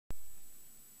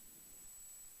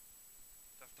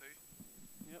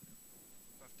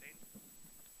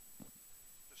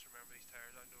these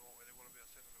tires. I don't know why they want to be a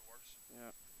thing of worse.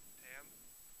 Yeah. 10.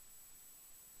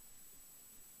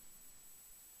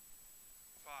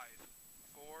 5,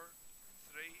 4,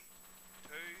 3,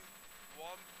 2,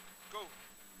 1, go.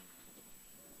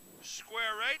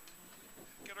 Square right.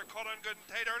 Get her cut on good and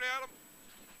tight early at him.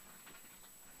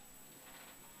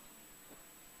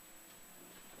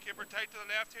 Keep her tight to the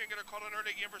left here and get her cut on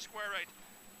early again for square right.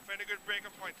 Find a good braking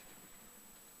point.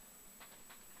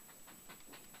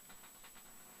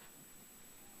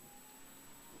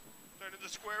 Down into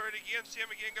square right again, same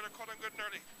again, get her cut on good and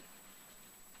early.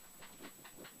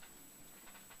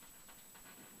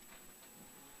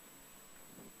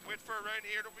 Wait for her around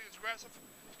here, don't be as aggressive.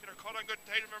 Get her cut on good and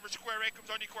tight, remember square right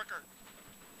comes on you quicker.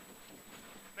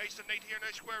 Nice and neat here,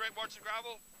 nice square right, watch the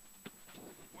gravel.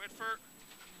 Wait for her.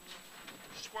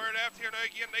 Square left here now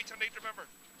again, nice and neat, remember.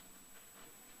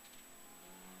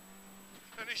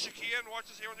 Then the chicane, watch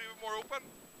this here, a bit more open.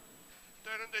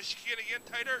 Down in the chicane again,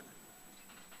 tighter.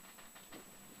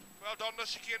 Well done, the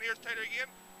chicane here's tighter again.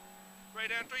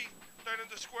 Right entry, down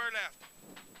into square left.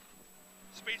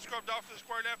 Speed scrubbed off to the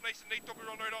square left, nice and neat, don't be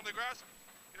running out on the grass.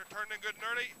 Get her turned in good and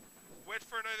early. Wait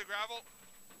for now the gravel.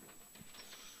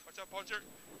 Watch that puncher.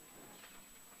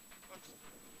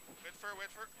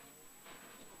 Wait for.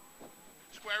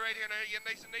 Square right here now again,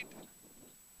 nice and neat.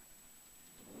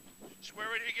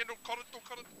 Square right here again, don't cut it.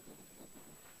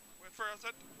 Wait for it, that's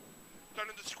it. Down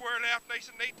in the square left, nice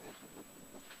and neat.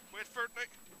 Wait for it now.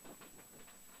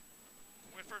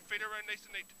 Wait for it, feed around nice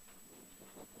and neat.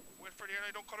 Wait for it here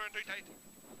now, don't cut around too tight.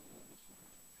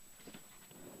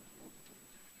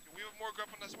 We have more grip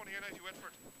on this one here now if you wait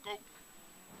for it. Go.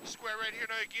 Square right here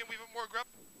now again, we have more grip.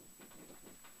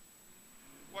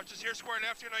 Watch this here, square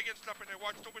left here now again, slipping there.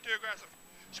 Watch, don't be too aggressive.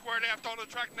 Square left on the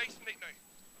track, nice and neat now.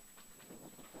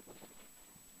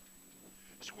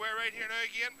 Square right here now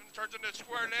again, and turns into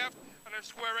square left, and then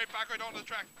square right back out onto the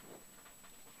track.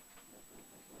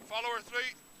 Follow her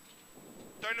through.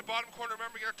 Down the bottom corner,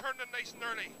 remember, get her turned in nice and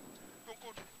early. Don't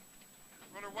go,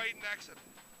 run her wide and exit.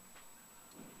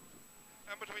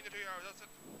 And between the 2 hours, that's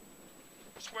it.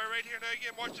 Square right here now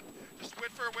again, watch it. Just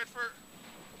wait for her.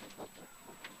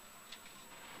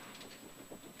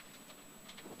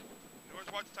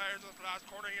 Watch the tyres on the last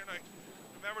corner here now.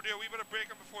 Remember, do a wee bit of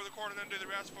braking before the corner, then do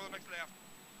the rest for the next left.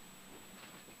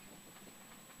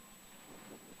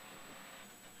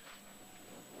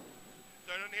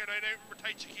 Down in here now, remember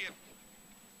tight chicane.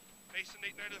 Nice and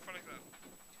neat now to the front like that.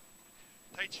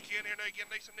 Tight chicane here now again,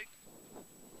 nice and neat.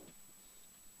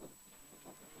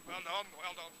 Well done.